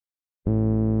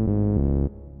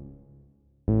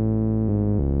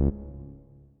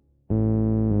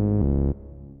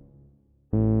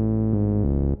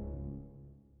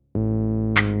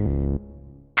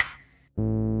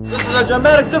a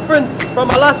dramatic difference from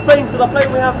our last plane to the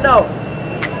plane we have now.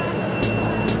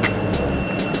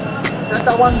 That's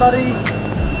that one, buddy.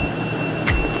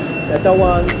 That's that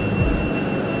one.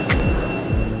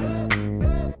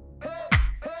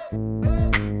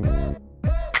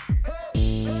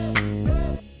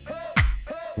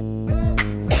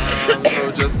 So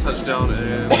we just touched down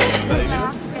in Las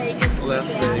Vegas.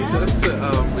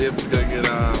 We have to go get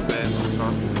our van and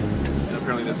stuff. And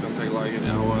apparently that's going to take like an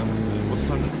hour. What's the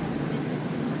time now?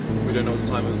 We don't know what the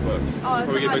time is, but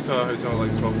probably get back to our hotel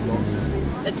like 12 o'clock.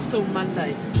 It's still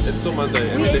Monday. It's still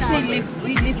Monday. We actually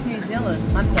left New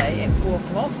Zealand Monday at 4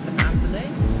 o'clock in the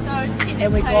afternoon.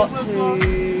 And we got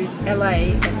to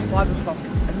LA at 5 o'clock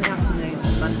in the afternoon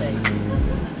on Monday.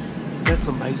 That's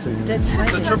amazing. That's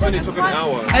amazing. The trip only took an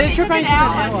hour. Oh, the trip only took an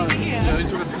hour. Yeah, it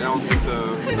took us an hour to get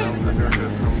to America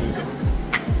from New Zealand.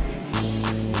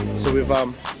 So we've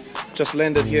just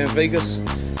landed here in Vegas.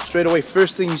 Straight away,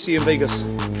 first thing you see in Vegas.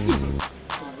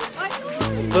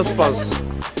 This buzz.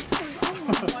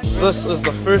 This is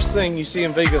the first thing you see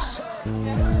in Vegas.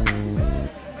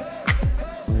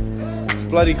 It's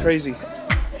bloody crazy. How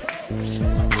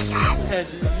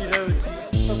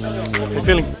you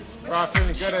feeling? Right,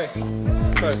 feeling good, eh?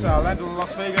 So, landed in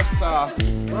Las Vegas.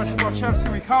 World Hip Hop Champs,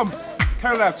 here we come.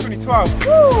 Collab 2012.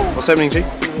 Woo! What's happening, G?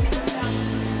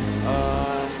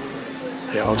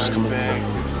 Yeah, I'll just come in.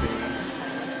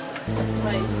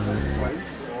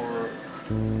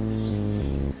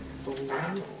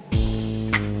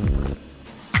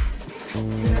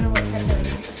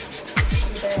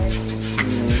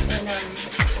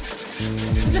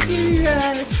 There's a few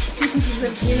pieces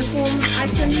of uniform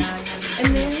items in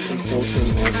there.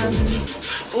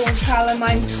 All colour,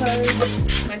 mine's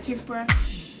clothes, my toothbrush.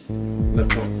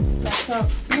 Laptop.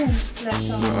 Yeah,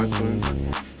 laptop. No iPhone.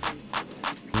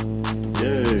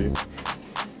 Yay.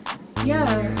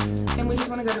 Yeah, and we just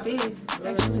want to go to Beers.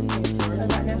 Actually,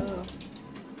 right now.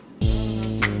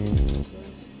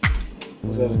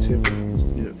 Was that a tip?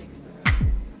 Yeah.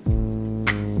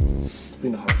 It's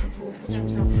been a hard time for all.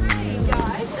 Hey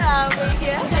guys, we're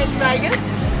here in Vegas.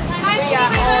 We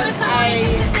are on a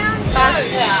bus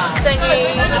thingy,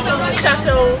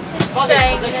 shuttle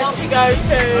thing to go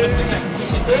to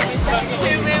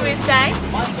where we're staying,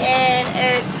 and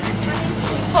it's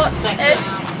hot-ish,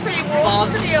 pretty warm,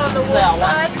 pretty on the warm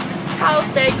side. Carl's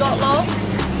bag got lost.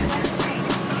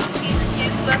 He's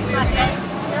useless like that.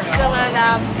 Still in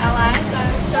LA, but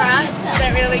it's alright. We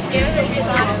don't really care, it'll be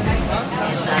fine.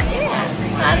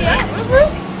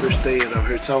 First day at our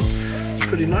hotel. It's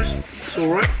pretty nice. It's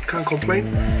alright. Can't complain.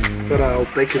 Got our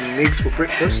bacon and eggs for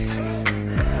breakfast.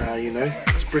 You know,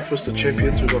 it's breakfast of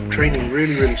champions. We've got training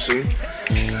really soon.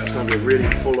 It's going to be a really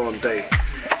full-on day.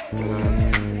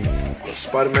 But got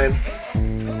Spider-Man,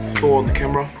 Thor on the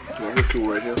camera. Got Riku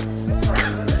right here.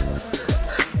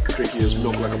 Drinking his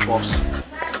milk like a boss.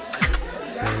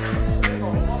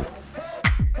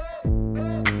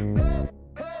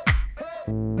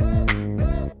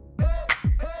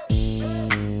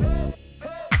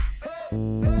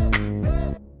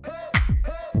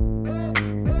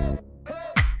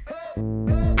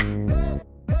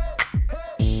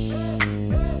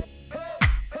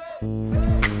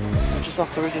 Just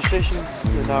after registration,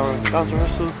 we're now down to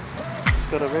Russell. Just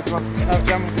got a red one. Have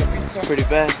jam with your pizza. Pretty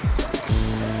bad.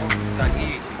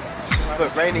 It's just a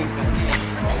bit rainy.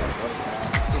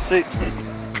 We'll see.